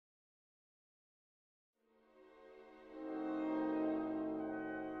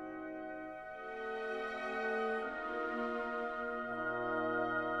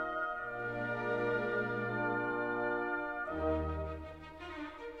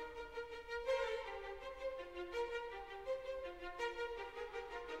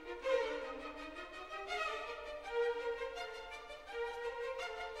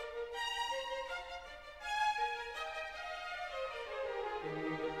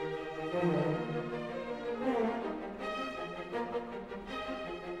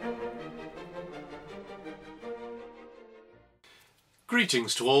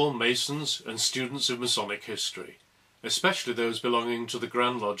Greetings to all Masons and students of Masonic history, especially those belonging to the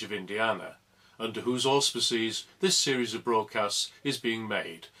Grand Lodge of Indiana, under whose auspices this series of broadcasts is being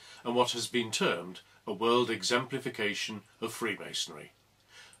made, and what has been termed a world exemplification of Freemasonry.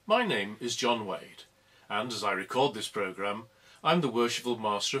 My name is John Wade, and as I record this programme, I'm the Worshipful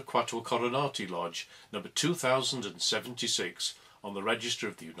Master of Quattro Coronati Lodge, number 2076, on the Register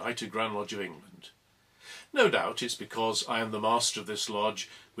of the United Grand Lodge of England. No doubt it's because I am the master of this lodge,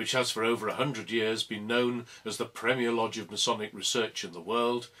 which has for over 100 years been known as the premier lodge of Masonic research in the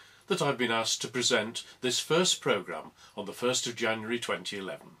world, that I've been asked to present this first programme on the 1st of January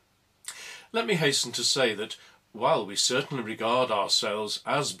 2011. Let me hasten to say that while we certainly regard ourselves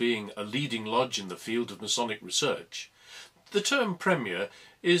as being a leading lodge in the field of Masonic research, the term premier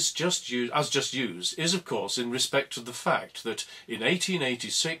is just used is of course in respect of the fact that in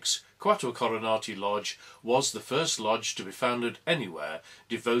 1886 Quattro Coronati Lodge was the first lodge to be founded anywhere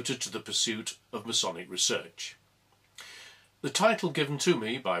devoted to the pursuit of Masonic research. The title given to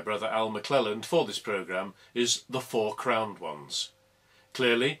me by Brother Albert McClelland for this programme is The Four Crowned Ones.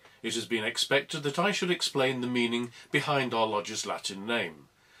 Clearly, it has been expected that I should explain the meaning behind our lodge's Latin name,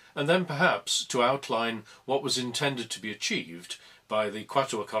 and then perhaps to outline what was intended to be achieved by the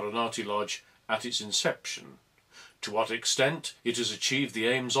Quattro Coronati Lodge at its inception, to what extent it has achieved the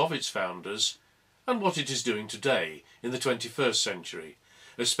aims of its founders, and what it is doing today in the 21st century,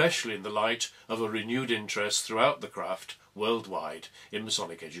 especially in the light of a renewed interest throughout the craft worldwide in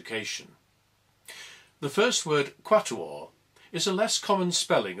Masonic education. The first word, quatuor, is a less common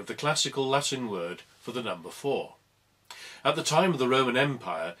spelling of the classical Latin word for the number 4. At the time of the Roman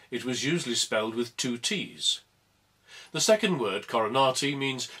Empire, it was usually spelled with 2 T's. The second word, coronati,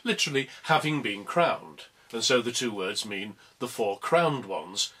 means literally having been crowned, and so the two words mean the four crowned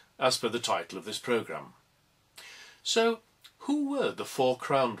ones, as per the title of this programme. So, who were the four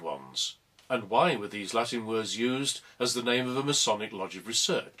crowned ones, and why were these Latin words used as the name of a Masonic lodge of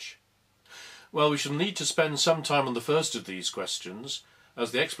research? Well, we shall need to spend some time on the first of these questions,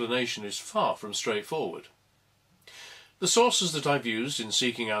 as the explanation is far from straightforward. The sources that I've used in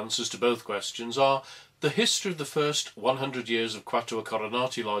seeking answers to both questions are the history of the first 100 years of Quattro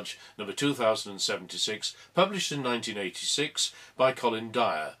Coronati Lodge, number 2076, published in 1986 by Colin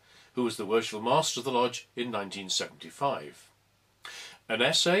Dyer, who was the Worshipful Master of the Lodge in 1975. An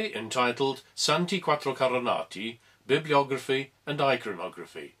essay entitled Santi Quattro Coronati, Bibliography and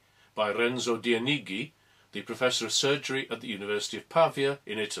Iconography, by Renzo Dianigi, the Professor of Surgery at the University of Pavia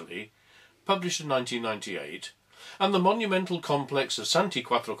in Italy, published in 1998, and the monumental complex of Santi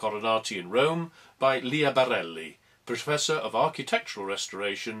Quattro Coronati in Rome by Lia Barelli, Professor of Architectural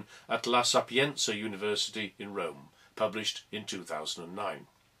Restoration at La Sapienza University in Rome, published in 2009.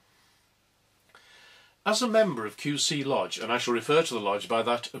 As a member of QC Lodge, and I shall refer to the Lodge by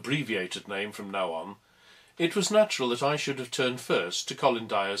that abbreviated name from now on, it was natural that I should have turned first to Colin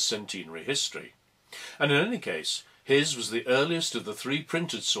Dyer's centenary history, and in any case, his was the earliest of the 3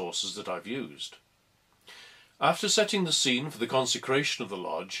 printed sources that I've used. After setting the scene for the consecration of the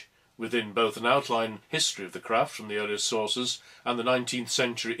Lodge, within both an outline history of the craft from the earliest sources and the 19th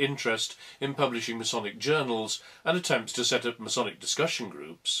century interest in publishing Masonic journals and attempts to set up Masonic discussion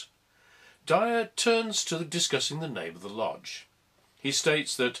groups, Dyer turns to discussing the name of the Lodge. He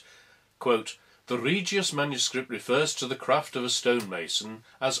states that, quote, the Regius manuscript refers to the craft of a stonemason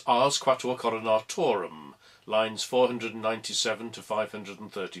as Ars Quattro Coronatorum, lines 497 to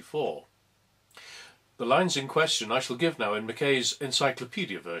 534. The lines in question I shall give now in Mackay's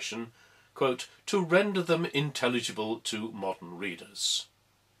encyclopedia version, quote, to render them intelligible to modern readers.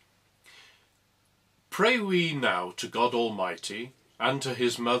 Pray we now to God Almighty, and to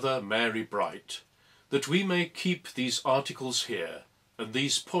his mother Mary Bright, that we may keep these articles here, and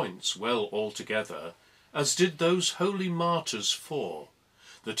these points well altogether, as did those holy martyrs four,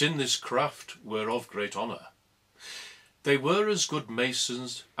 that in this craft were of great honour. They were as good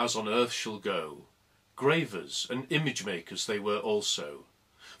masons as on earth shall go, gravers and image makers they were also,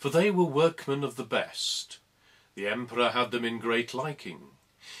 for they were workmen of the best. The emperor had them in great liking.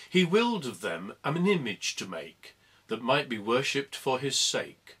 He willed of them an image to make, that might be worshipped for his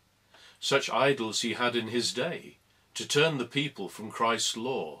sake. Such idols he had in his day, to turn the people from Christ's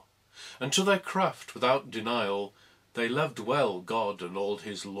law, and to their craft without denial they loved well God and all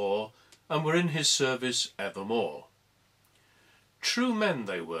his law, and were in his service evermore. True men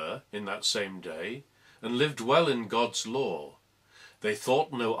they were in that same day, and lived well in God's law. They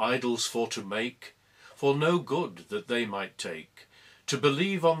thought no idols for to make, for no good that they might take, to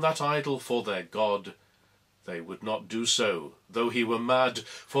believe on that idol for their God, they would not do so, though he were mad,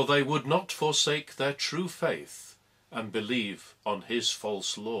 for they would not forsake their true faith, and believe on his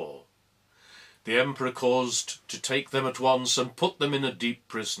false law. The emperor caused to take them at once, and put them in a deep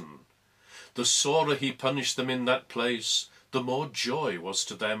prison. The sorer he punished them in that place, the more joy was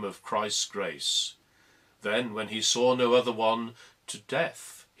to them of Christ's grace. Then, when he saw no other one, to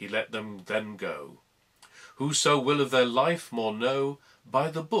death he let them then go. Whoso will of their life more know, by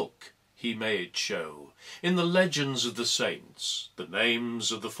the book he may it show, in the legends of the saints, the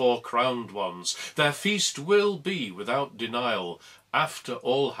names of the 4 crowned ones. Their feast will be, without denial, after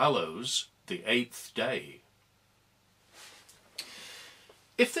All Hallows, the 8th day.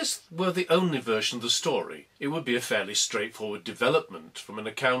 If this were the only version of the story, it would be a fairly straightforward development from an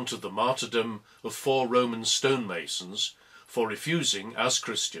account of the martyrdom of 4 Roman stonemasons for refusing, as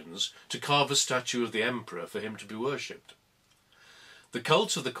Christians, to carve a statue of the emperor for him to be worshipped. The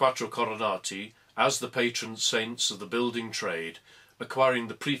cult of the Quattro Coronati, as the patron saints of the building trade, acquiring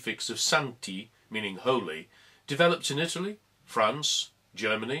the prefix of Santi, meaning holy, developed in Italy, France,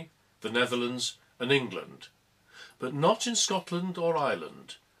 Germany, the Netherlands and England, but not in Scotland or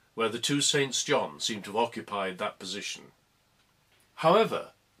Ireland, where the 2 Saints John seem to have occupied that position. However,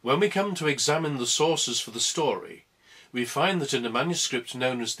 when we come to examine the sources for the story, we find that in a manuscript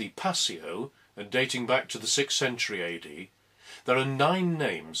known as the Passio, and dating back to the 6th century AD, there are 9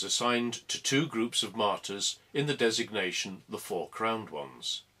 names assigned to 2 groups of martyrs in the designation the 4 crowned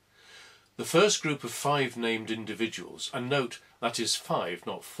ones. The first group of 5 named individuals, and note that is 5,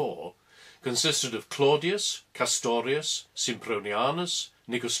 not 4, consisted of Claudius, Castorius, Sempronianus,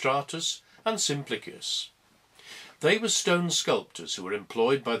 Nicostratus and Simplicius. They were stone sculptors who were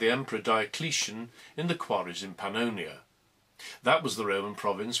employed by the Emperor Diocletian in the quarries in Pannonia. That was the Roman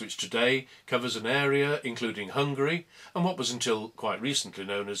province which today covers an area including Hungary and what was until quite recently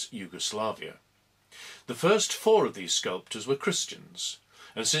known as Yugoslavia. The first 4 of these sculptors were Christians,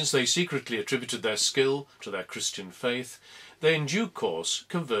 and since they secretly attributed their skill to their Christian faith, they in due course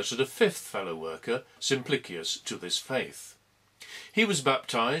converted a 5th fellow worker, Simplicius, to this faith. He was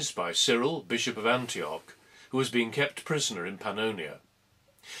baptized by Cyril, Bishop of Antioch, who was being kept prisoner in Pannonia.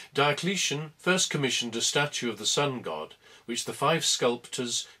 Diocletian first commissioned a statue of the sun god, which the 5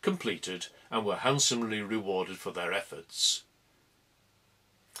 sculptors completed and were handsomely rewarded for their efforts.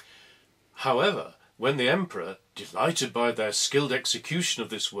 However, when the emperor, delighted by their skilled execution of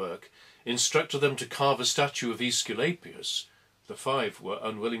this work, instructed them to carve a statue of Aesculapius, the 5 were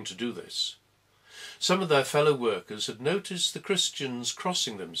unwilling to do this. Some of their fellow workers had noticed the Christians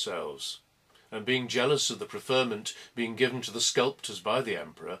crossing themselves, and being jealous of the preferment being given to the sculptors by the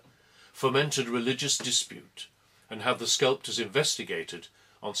emperor, fomented religious dispute, and had the sculptors investigated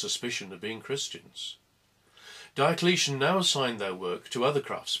on suspicion of being Christians. Diocletian now assigned their work to other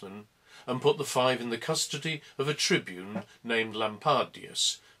craftsmen, and put the 5 in the custody of a tribune named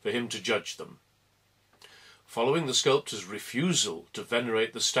Lampardius, for him to judge them. Following the sculptors' refusal to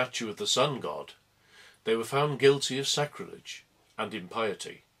venerate the statue of the sun god, they were found guilty of sacrilege and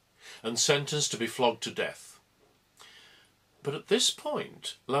impiety, and sentenced to be flogged to death. But at this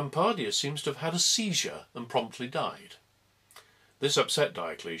point, Lampardius seems to have had a seizure and promptly died. This upset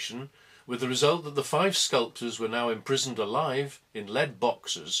Diocletian, with the result that the 5 sculptors were now imprisoned alive in lead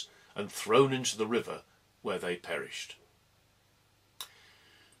boxes and thrown into the river, where they perished.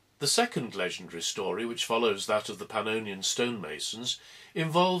 The second legendary story, which follows that of the Pannonian stonemasons,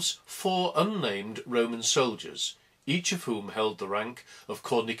 involves 4 unnamed Roman soldiers, each of whom held the rank of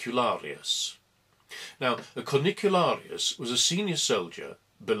cornicularius. Now, a cornicularius was a senior soldier,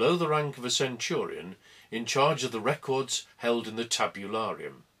 below the rank of a centurion, in charge of the records held in the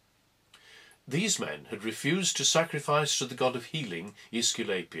tabularium. These men had refused to sacrifice to the god of healing,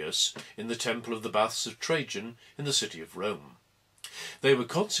 Aesculapius, in the temple of the Baths of Trajan in the city of Rome. They were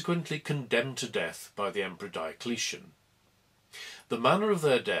consequently condemned to death by the Emperor Diocletian. The manner of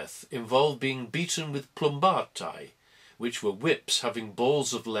their death involved being beaten with plumbatae, which were whips having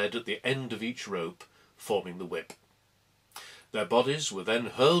balls of lead at the end of each rope, forming the whip. Their bodies were then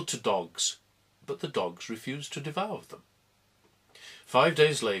hurled to dogs, but the dogs refused to devour them. 5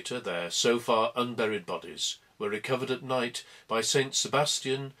 days later, their so far unburied bodies were recovered at night by Saint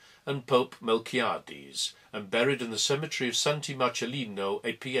Sebastian and Pope Melchiades, and buried in the cemetery of Santi Marcellino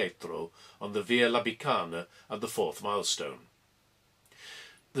e Pietro on the Via Labicana at the 4th milestone.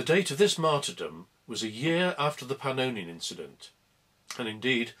 The date of this martyrdom was a year after the Pannonian incident, and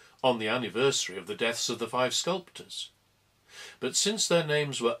indeed on the anniversary of the deaths of the 5 sculptors. But since their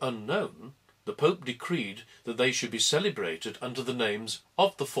names were unknown, the Pope decreed that they should be celebrated under the names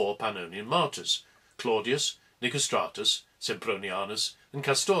of the 4 Pannonian martyrs, Claudius, Nicostratus, Sempronianus and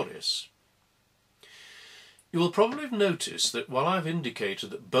Castorius. You will probably have noticed that while I've indicated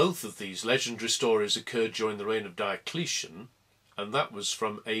that both of these legendary stories occurred during the reign of Diocletian, and that was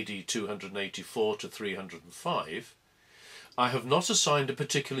from AD 284 to 305, I have not assigned a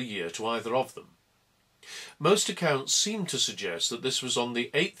particular year to either of them. Most accounts seem to suggest that this was on the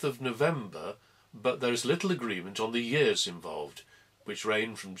 8th of November, but there is little agreement on the years involved, which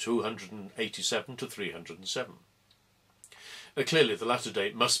range from 287 to 307. Clearly the latter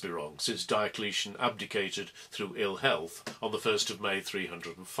date must be wrong, since Diocletian abdicated through ill health on the 1st of May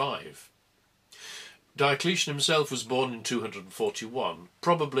 305. Diocletian himself was born in 241,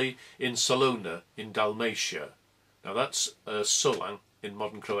 probably in Salona in Dalmatia. Now that's Solan in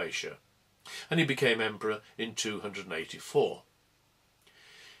modern Croatia, and he became emperor in 284.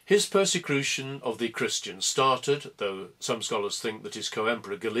 His persecution of the Christians started, though some scholars think that his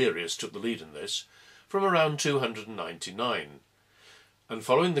co-emperor Galerius took the lead in this, from around 299, and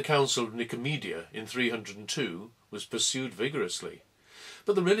following the Council of Nicomedia in 302 was pursued vigorously.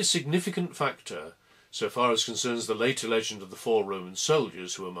 But the really significant factor, so far as concerns the later legend of the 4 Roman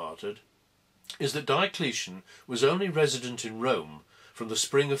soldiers who were martyred, is that Diocletian was only resident in Rome from the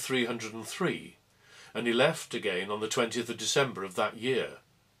spring of 303, and he left again on the 20th of December of that year.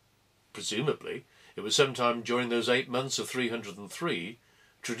 Presumably, it was sometime during those 8 months of 303,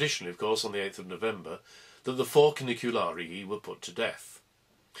 traditionally of course on the 8th of November, that the 4 Canicularii were put to death.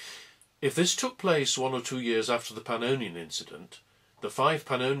 If this took place 1 or 2 years after the Pannonian incident, the 5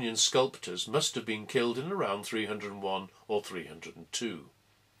 Pannonian sculptors must have been killed in around 301 or 302.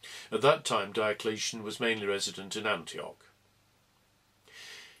 At that time Diocletian was mainly resident in Antioch.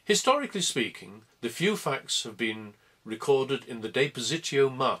 Historically speaking, the few facts have been recorded in the Depositio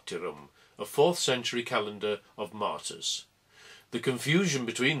Martyrum, a 4th century calendar of martyrs. The confusion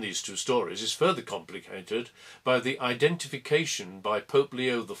between these two stories is further complicated by the identification by Pope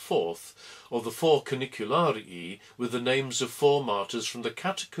Leo IV of the 4 Canicularii with the names of 4 martyrs from the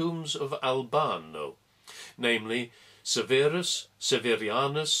catacombs of Albano, namely Severus,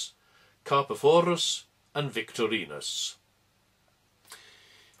 Severianus, Carpophorus and Victorinus.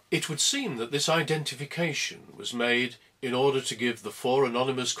 It would seem that this identification was made in order to give the 4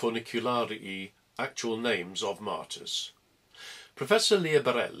 anonymous Canicularii actual names of martyrs. Professor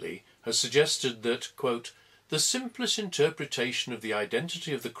Liabarelli has suggested that, quote, the simplest interpretation of the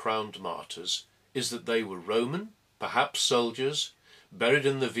identity of the crowned martyrs is that they were Roman, perhaps soldiers, buried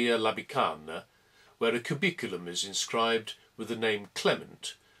in the Via Labicana, where a cubiculum is inscribed with the name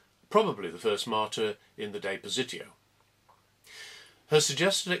Clement, probably the first martyr in the Depositio. Her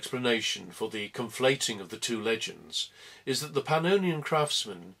suggested explanation for the conflating of the two legends is that the Pannonian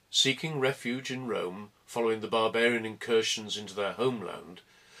craftsmen, seeking refuge in Rome following the barbarian incursions into their homeland,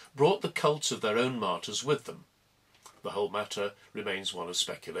 brought the cults of their own martyrs with them. The whole matter remains one of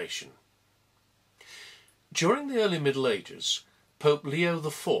speculation. During the early Middle Ages, Pope Leo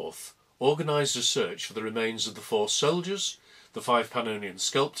IV organised a search for the remains of the 4 soldiers, the 5 Pannonian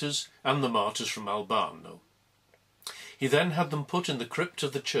sculptors and the martyrs from Albano. He then had them put in the crypt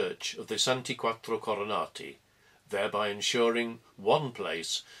of the church of the Santi Quattro Coronati, thereby ensuring one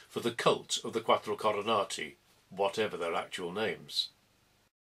place for the cult of the Quattro Coronati, whatever their actual names.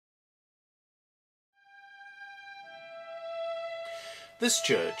 This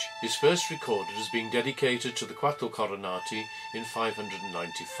church is first recorded as being dedicated to the Quattro Coronati in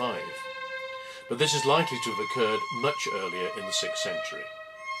 595, but this is likely to have occurred much earlier in the 6th century.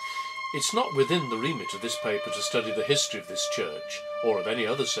 It's not within the remit of this paper to study the history of this church, or of any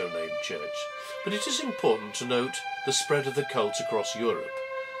other so named church, but it is important to note the spread of the cult across Europe,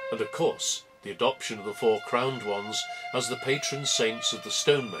 and of course the adoption of the 4 crowned ones as the patron saints of the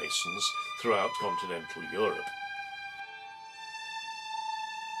stonemasons throughout continental Europe.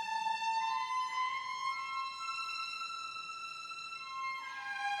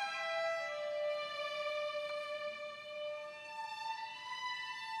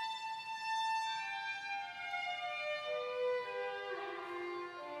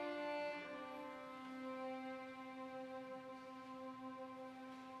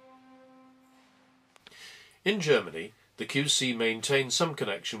 In Germany, the QC maintained some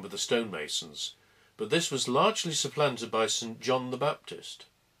connection with the stonemasons, but this was largely supplanted by St. John the Baptist.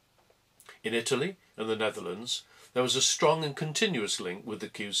 In Italy and the Netherlands, there was a strong and continuous link with the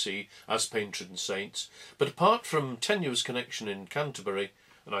QC as patron saints, but apart from tenuous connection in Canterbury,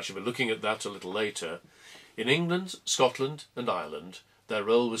 and I shall be looking at that a little later, in England, Scotland and Ireland, their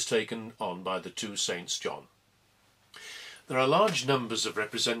role was taken on by the 2 Saints John. There are large numbers of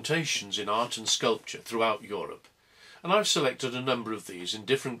representations in art and sculpture throughout Europe, and I've selected a number of these in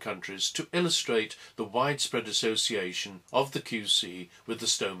different countries to illustrate the widespread association of the QC with the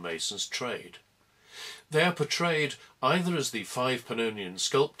stonemason's trade. They are portrayed either as the 5 Pannonian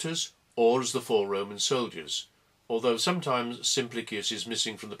sculptors or as the 4 Roman soldiers, although sometimes Simplicius is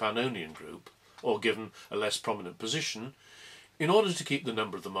missing from the Pannonian group, or given a less prominent position, in order to keep the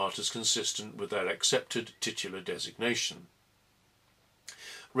number of the martyrs consistent with their accepted titular designation.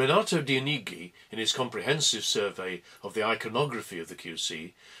 Renato Dionigi, in his comprehensive survey of the iconography of the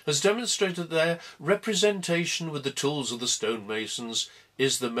QC, has demonstrated that their representation with the tools of the stonemasons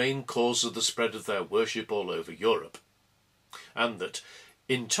is the main cause of the spread of their worship all over Europe, and that,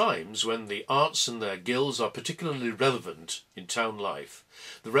 in times when the arts and their guilds are particularly relevant in town life,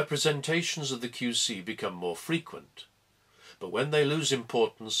 the representations of the QC become more frequent. But when they lose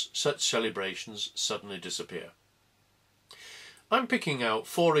importance, such celebrations suddenly disappear. I'm picking out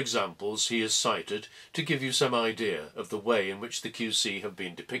 4 examples he has cited to give you some idea of the way in which the QC have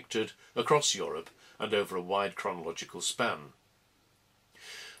been depicted across Europe and over a wide chronological span.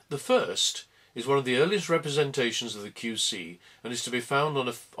 The first is one of the earliest representations of the QC and is to be found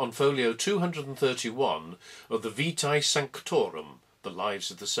on folio 231 of the Vitae Sanctorum, the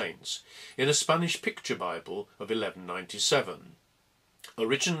Lives of the Saints, in a Spanish picture Bible of 1197,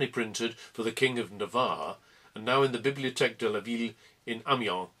 originally printed for the King of Navarre and now in the Bibliothèque de la Ville in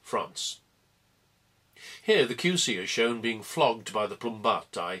Amiens, France. Here the QC are shown being flogged by the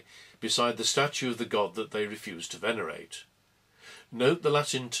Plumbati beside the statue of the god that they refuse to venerate. Note the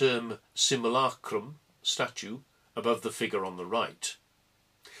Latin term simulacrum, statue, above the figure on the right.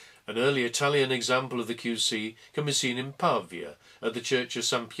 An early Italian example of the QC can be seen in Pavia at the church of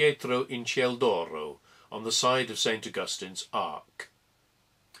San Pietro in Ciel d'Oro, on the side of St. Augustine's Ark.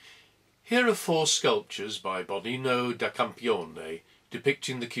 Here are 4 sculptures by Bonino da Campione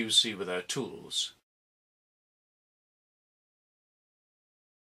depicting the QC with their tools.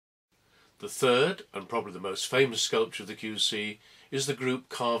 The third, and probably the most famous sculpture of the QC, is the group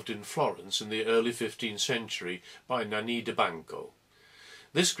carved in Florence in the early 15th century by Nanni de Banco.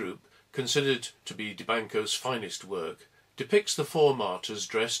 This group, considered to be de Banco's finest work, depicts the 4 martyrs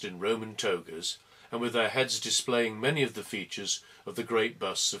dressed in Roman togas and with their heads displaying many of the features of the great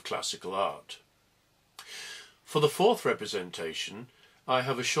busts of classical art. For the 4th representation, I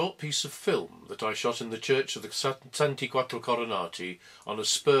have a short piece of film that I shot in the church of the Santi Quattro Coronati on a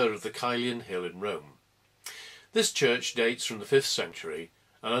spur of the Caelian Hill in Rome. This church dates from the 5th century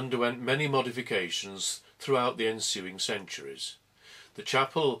and underwent many modifications throughout the ensuing centuries. The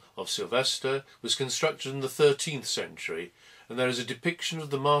chapel of Sylvester was constructed in the 13th century, and there is a depiction of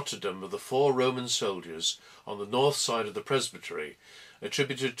the martyrdom of the 4 Roman soldiers on the north side of the presbytery,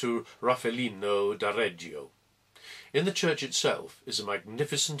 attributed to Raffaellino da Reggio. In the church itself is a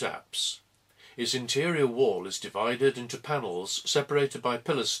magnificent apse. Its interior wall is divided into panels separated by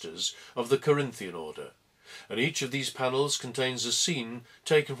pilasters of the Corinthian order, and each of these panels contains a scene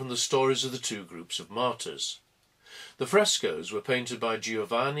taken from the stories of the 2 groups of martyrs. The frescoes were painted by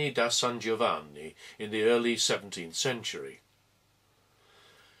Giovanni da San Giovanni in the early 17th century.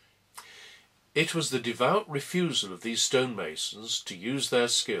 It was the devout refusal of these stonemasons to use their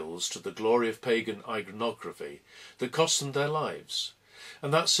skills to the glory of pagan iconography that cost them their lives,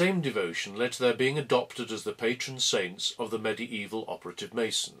 and that same devotion led to their being adopted as the patron saints of the medieval operative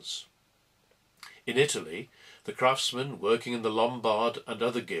masons. In Italy, the craftsmen working in the Lombard and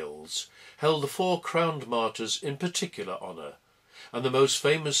other guilds held the 4 crowned martyrs in particular honour, and the most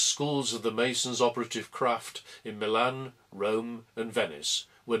famous schools of the masons' operative craft in Milan, Rome and Venice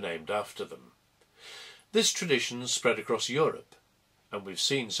were named after them. This tradition spread across Europe, and we've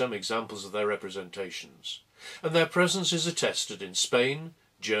seen some examples of their representations, and their presence is attested in Spain,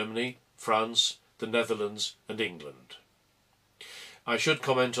 Germany, France, the Netherlands and England. I should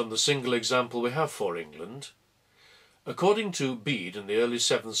comment on the single example we have for England. According to Bede in the early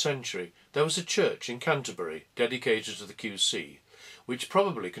 7th century, there was a church in Canterbury dedicated to the QC, which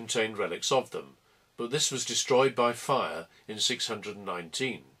probably contained relics of them, but this was destroyed by fire in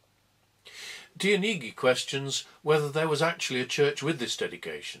 619. Dionigi questions whether there was actually a church with this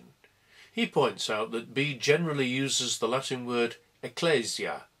dedication. He points out that Bede generally uses the Latin word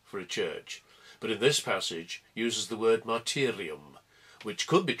ecclesia for a church, but in this passage uses the word martyrium, which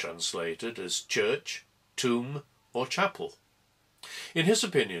could be translated as church, tomb or chapel. In his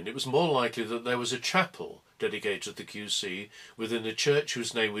opinion, it was more likely that there was a chapel dedicated to the QC within a church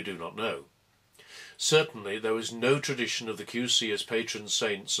whose name we do not know. Certainly there was no tradition of the QC as patron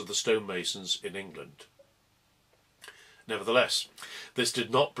saints of the stonemasons in England. Nevertheless, this did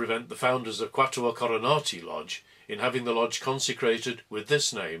not prevent the founders of Quattro Coronati Lodge in having the lodge consecrated with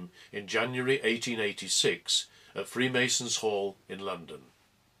this name in January 1886 at Freemasons' Hall in London.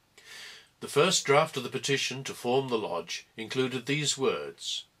 The first draft of the petition to form the lodge included these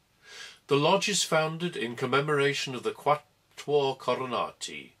words: "The lodge is founded in commemoration of the Quattro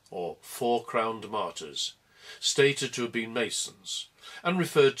Coronati, or four-crowned martyrs, stated to have been Masons, and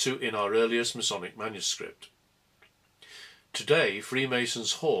referred to in our earliest Masonic manuscript. Today,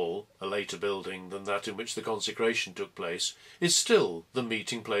 Freemasons' Hall, a later building than that in which the consecration took place, is still the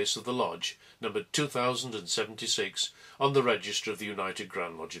meeting place of the lodge, numbered 2076 on the register of the United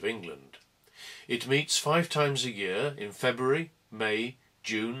Grand Lodge of England. It meets 5 times a year in February, May,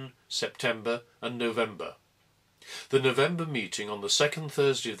 June, September and November. The November meeting on the second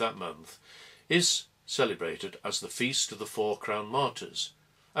Thursday of that month is celebrated as the Feast of the Four Crowned Martyrs,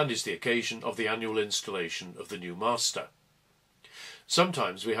 and is the occasion of the annual installation of the new master.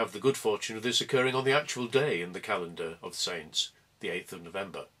 Sometimes we have the good fortune of this occurring on the actual day in the calendar of the saints, the 8th of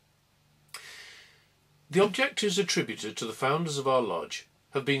November. The objectives attributed to the founders of our lodge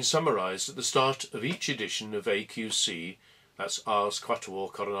have been summarised at the start of each edition of AQC, that's Ars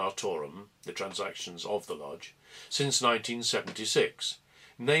Quatuor Coronatorum, the transactions of the lodge, since 1976,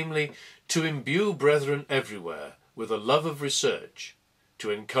 namely, to imbue brethren everywhere with a love of research,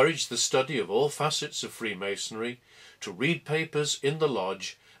 to encourage the study of all facets of Freemasonry, to read papers in the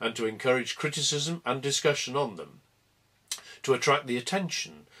lodge and to encourage criticism and discussion on them, to attract the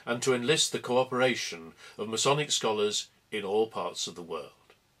attention and to enlist the cooperation of Masonic scholars in all parts of the world.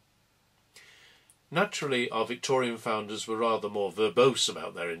 Naturally, our Victorian founders were rather more verbose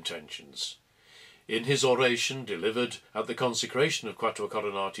about their intentions. In his oration delivered at the consecration of Quattro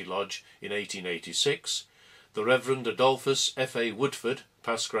Coronati Lodge in 1886, the Reverend Adolphus F.A. Woodford,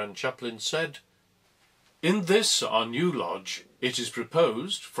 past Grand Chaplain, said, "In this our new lodge it is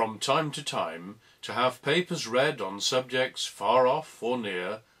proposed from time to time to have papers read on subjects far off or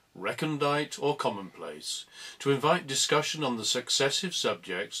near, recondite or commonplace, to invite discussion on the successive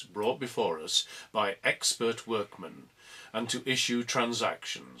subjects brought before us by expert workmen, and to issue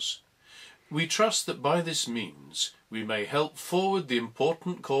transactions. We trust that by this means we may help forward the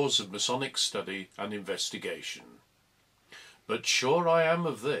important cause of Masonic study and investigation. But sure I am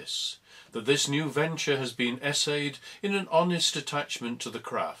of this, that this new venture has been essayed in an honest attachment to the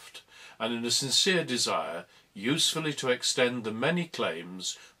craft, and in a sincere desire usefully to extend the many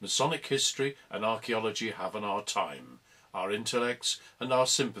claims Masonic history and archaeology have on our time, our intellects and our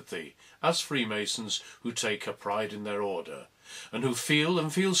sympathy, as Freemasons who take a pride in their order, and who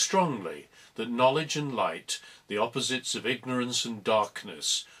feel strongly that knowledge and light, the opposites of ignorance and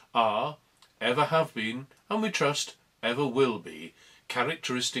darkness, are, ever have been, and we trust ever will be,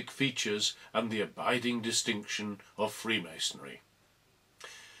 characteristic features and the abiding distinction of Freemasonry."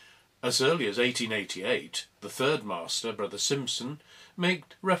 As early as 1888, the third master, Brother Simpson, made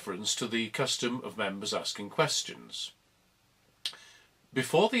reference to the custom of members asking questions.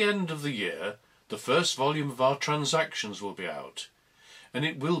 "Before the end of the year, the first volume of our transactions will be out, and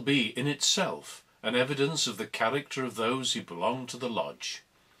it will be in itself an evidence of the character of those who belong to the lodge.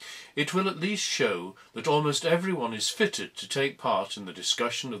 It will at least show that almost everyone is fitted to take part in the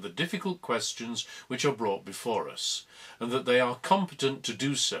discussion of the difficult questions which are brought before us, and that they are competent to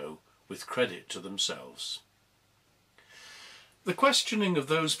do so with credit to themselves." The questioning of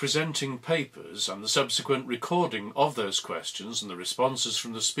those presenting papers and the subsequent recording of those questions and the responses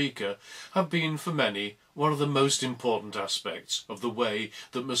from the speaker have been for many one of the most important aspects of the way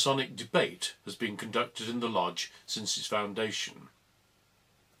that Masonic debate has been conducted in the lodge since its foundation.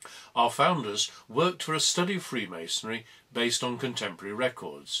 Our founders worked for a study of Freemasonry based on contemporary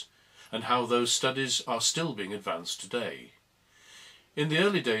records, and how those studies are still being advanced today. In the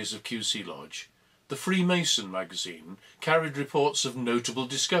early days of QC Lodge, the Freemason magazine carried reports of notable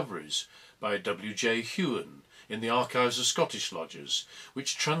discoveries by W.J. Hewen in the archives of Scottish lodges,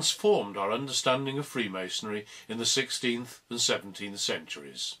 which transformed our understanding of Freemasonry in the 16th and 17th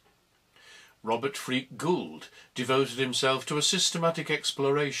centuries. Robert Freak Gould devoted himself to a systematic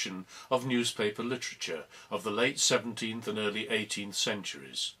exploration of newspaper literature of the late 17th and early 18th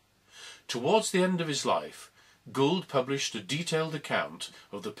centuries. Towards the end of his life, Gould published a detailed account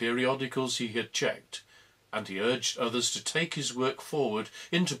of the periodicals he had checked, and he urged others to take his work forward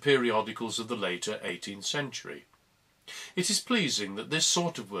into periodicals of the later 18th century. It is pleasing that this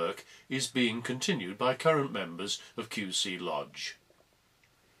sort of work is being continued by current members of QC Lodge.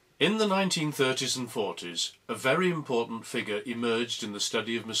 In the 1930s and 40s, a very important figure emerged in the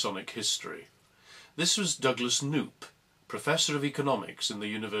study of Masonic history. This was Douglas Noop, Professor of Economics in the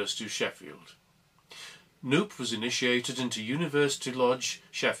University of Sheffield. Noop was initiated into University Lodge,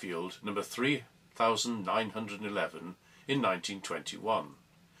 Sheffield, number 3911, in 1921.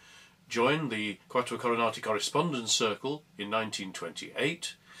 joined the Quattro Coronati Correspondence Circle in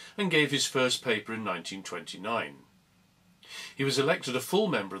 1928 and gave his first paper in 1929. He was elected a full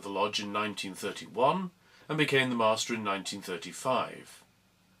member of the Lodge in 1931 and became the Master in 1935.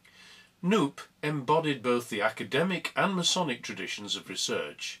 Knoop embodied both the academic and Masonic traditions of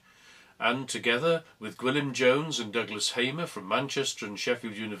research, and together with Gwilym Jones and Douglas Hamer from Manchester and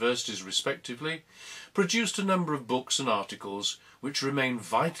Sheffield Universities respectively, produced a number of books and articles which remain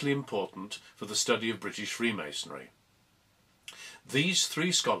vitally important for the study of British Freemasonry. These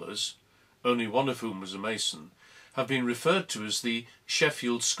three scholars, only one of whom was a Mason, have been referred to as the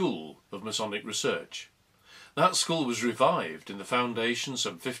Sheffield School of Masonic Research. That school was revived in the foundation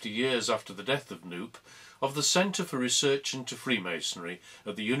some 50 years after the death of Knoop of the Centre for Research into Freemasonry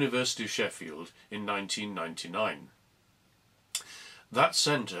at the University of Sheffield in 1999. That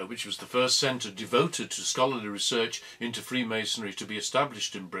centre, which was the first centre devoted to scholarly research into Freemasonry to be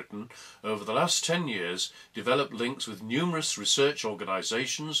established in Britain, over the last 10 years developed links with numerous research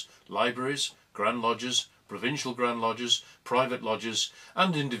organisations, libraries, Grand Lodges, provincial Grand Lodges, private lodges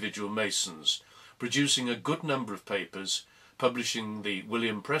and individual Masons, producing a good number of papers, publishing the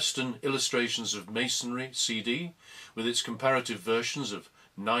William Preston Illustrations of Masonry CD with its comparative versions of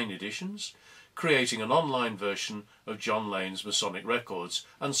 9 editions, creating an online version of John Lane's Masonic Records,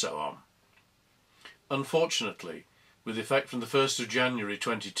 and so on. Unfortunately, with effect from the 1st of January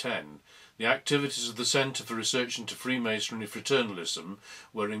 2010, the activities of the Centre for Research into Freemasonry and Fraternalism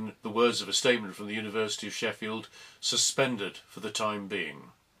were, in the words of a statement from the University of Sheffield, suspended for the time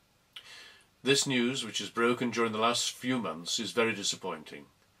being. This news, which has broken during the last few months, is very disappointing,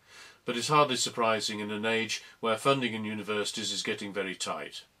 but is hardly surprising in an age where funding in universities is getting very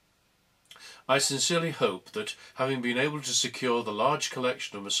tight. I sincerely hope that, having been able to secure the large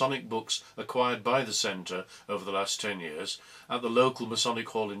collection of Masonic books acquired by the Centre over the last 10 years at the local Masonic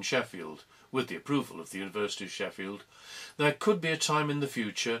Hall in Sheffield, with the approval of the University of Sheffield, there could be a time in the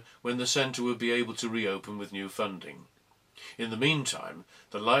future when the Centre will be able to reopen with new funding. In the meantime,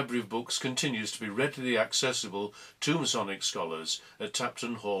 the Library of Books continues to be readily accessible to Masonic scholars at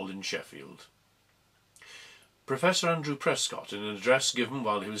Tapton Hall in Sheffield. Professor Andrew Prescott, in an address given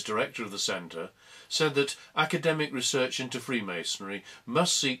while he was director of the Centre, said that academic research into Freemasonry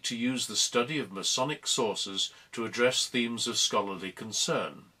must seek to use the study of Masonic sources to address themes of scholarly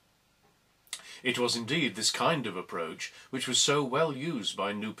concern. It was indeed this kind of approach which was so well used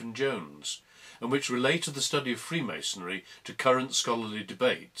by Knoop and Jones, and which related the study of Freemasonry to current scholarly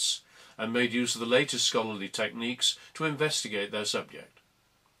debates, and made use of the latest scholarly techniques to investigate their subject.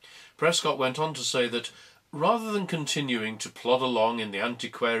 Prescott went on to say that, rather than continuing to plod along in the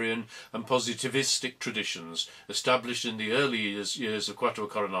antiquarian and positivistic traditions established in the early years of Quattro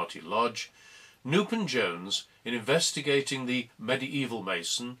Coronati Lodge, Knoop and Jones, in investigating the medieval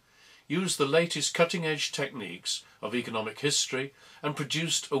Mason, used the latest cutting-edge techniques of economic history and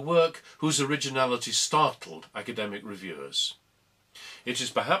produced a work whose originality startled academic reviewers. It is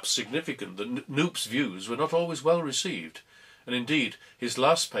perhaps significant that Knoop's views were not always well received, and indeed his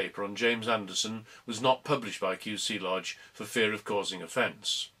last paper on James Anderson was not published by QC Lodge for fear of causing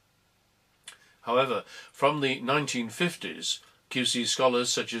offence. However, from the 1950s, QC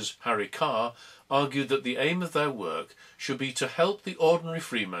scholars such as Harry Carr argued that the aim of their work should be to help the ordinary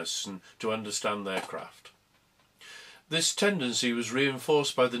Freemason to understand their craft. This tendency was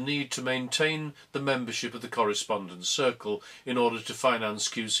reinforced by the need to maintain the membership of the Correspondence Circle in order to finance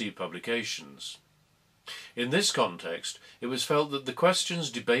QC publications. In this context, it was felt that the questions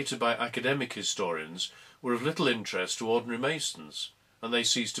debated by academic historians were of little interest to ordinary Masons, and they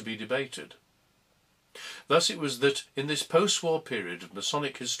ceased to be debated. Thus it was that in this post-war period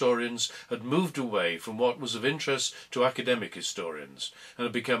Masonic historians had moved away from what was of interest to academic historians and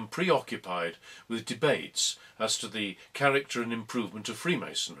had become preoccupied with debates as to the character and improvement of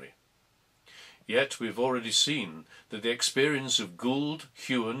Freemasonry. Yet we have already seen that the experience of Gould,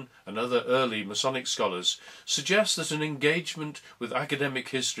 Hewen and other early Masonic scholars suggests that an engagement with academic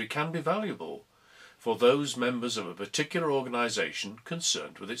history can be valuable for those members of a particular organisation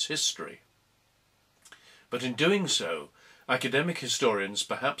concerned with its history. But in doing so, academic historians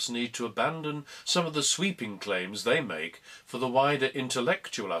perhaps need to abandon some of the sweeping claims they make for the wider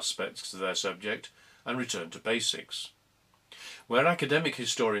intellectual aspects of their subject and return to basics. Where academic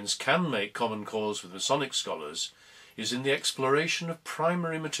historians can make common cause with Masonic scholars is in the exploration of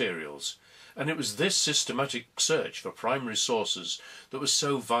primary materials, and it was this systematic search for primary sources that was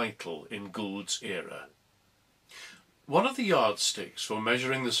so vital in Gould's era. One of the yardsticks for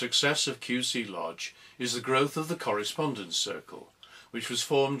measuring the success of QC Lodge is the growth of the Correspondence Circle, which was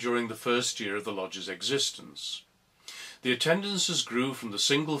formed during the first year of the Lodge's existence. The attendances grew from the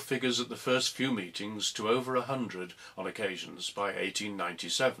single figures at the first few meetings to over 100 on occasions by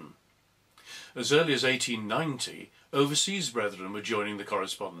 1897. As early as 1890, overseas brethren were joining the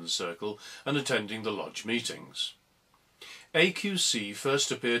correspondence circle and attending the lodge meetings. AQC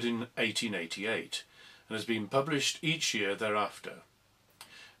first appeared in 1888 and has been published each year thereafter.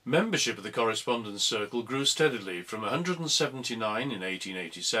 Membership of the correspondence circle grew steadily from 179 in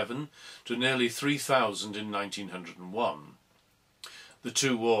 1887 to nearly 3,000 in 1901. The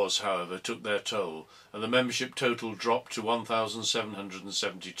two wars, however, took their toll, and the membership total dropped to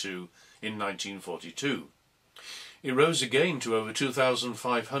 1,772 in 1942. It rose again to over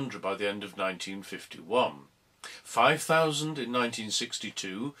 2,500 by the end of 1951. 5,000 in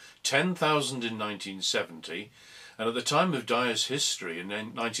 1962, 10,000 in 1970, and at the time of Dyer's history in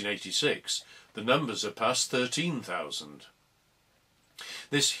 1986, the numbers are past 13,000.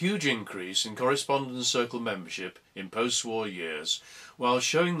 This huge increase in correspondence circle membership in post-war years, while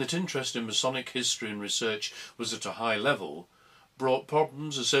showing that interest in Masonic history and research was at a high level, brought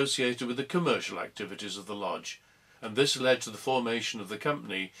problems associated with the commercial activities of the lodge, and this led to the formation of the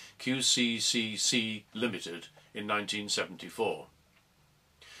company QCCC Limited in 1974.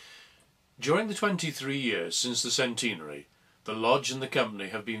 During the 23 years since the centenary, the lodge and the company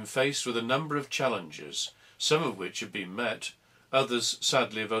have been faced with a number of challenges, some of which have been met, others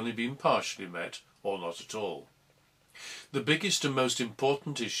sadly have only been partially met or not at all. The biggest and most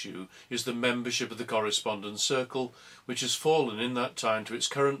important issue is the membership of the correspondence circle, which has fallen in that time to its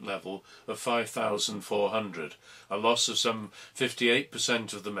current level of 5,400, a loss of some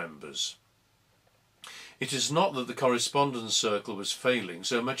 58% of the members. It is not that the correspondence circle was failing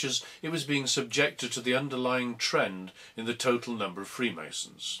so much as it was being subjected to the underlying trend in the total number of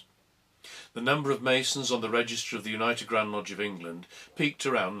Freemasons. The number of Masons on the register of the United Grand Lodge of England peaked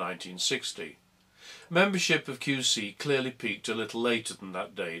around 1960. Membership of QC clearly peaked a little later than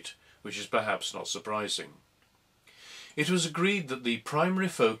that date, which is perhaps not surprising. It was agreed that the primary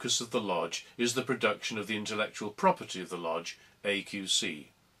focus of the lodge is the production of the intellectual property of the lodge, AQC.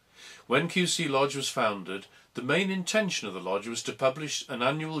 When QC Lodge was founded, the main intention of the lodge was to publish an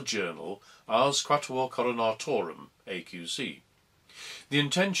annual journal, Ars Quatuor Coronatorum, AQC. The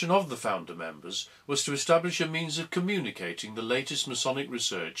intention of the founder members was to establish a means of communicating the latest Masonic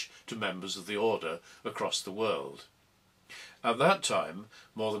research to members of the order across the world. At that time,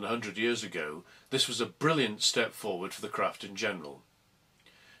 more than 100 years ago, this was a brilliant step forward for the craft in general.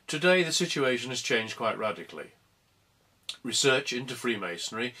 Today the situation has changed quite radically. Research into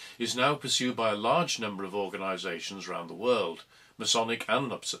Freemasonry is now pursued by a large number of organisations around the world, Masonic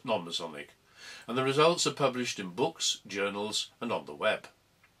and non-Masonic, and the results are published in books, journals and on the web.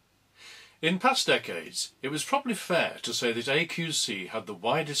 In past decades, it was probably fair to say that AQC had the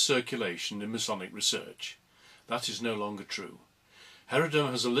widest circulation in Masonic research. That is no longer true.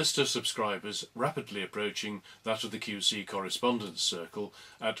 Herodom has a list of subscribers rapidly approaching that of the QC Correspondence Circle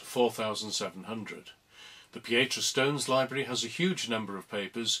at 4,700. The Pietra Stones Library has a huge number of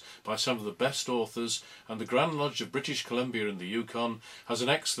papers by some of the best authors, and the Grand Lodge of British Columbia in the Yukon has an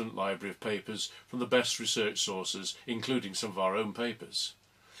excellent library of papers from the best research sources, including some of our own papers.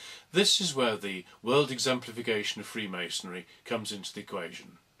 This is where the world exemplification of Freemasonry comes into the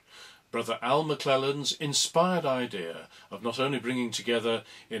equation. Brother Albert McClelland's inspired idea of not only bringing together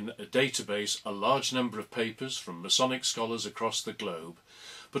in a database a large number of papers from Masonic scholars across the globe,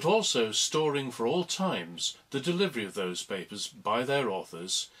 but also storing for all times the delivery of those papers by their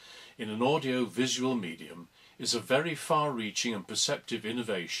authors in an audio-visual medium, is a very far-reaching and perceptive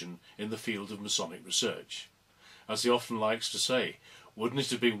innovation in the field of Masonic research. As he often likes to say, wouldn't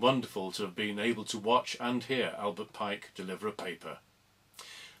it have been wonderful to have been able to watch and hear Albert Pike deliver a paper?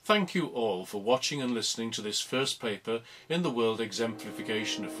 Thank you all for watching and listening to this first paper in the World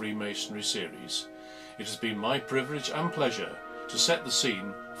Exemplification of Freemasonry series. It has been my privilege and pleasure to set the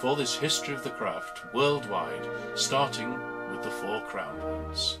scene for this history of the craft worldwide, starting with the 4 crown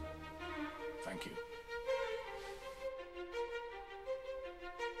ones. Thank you.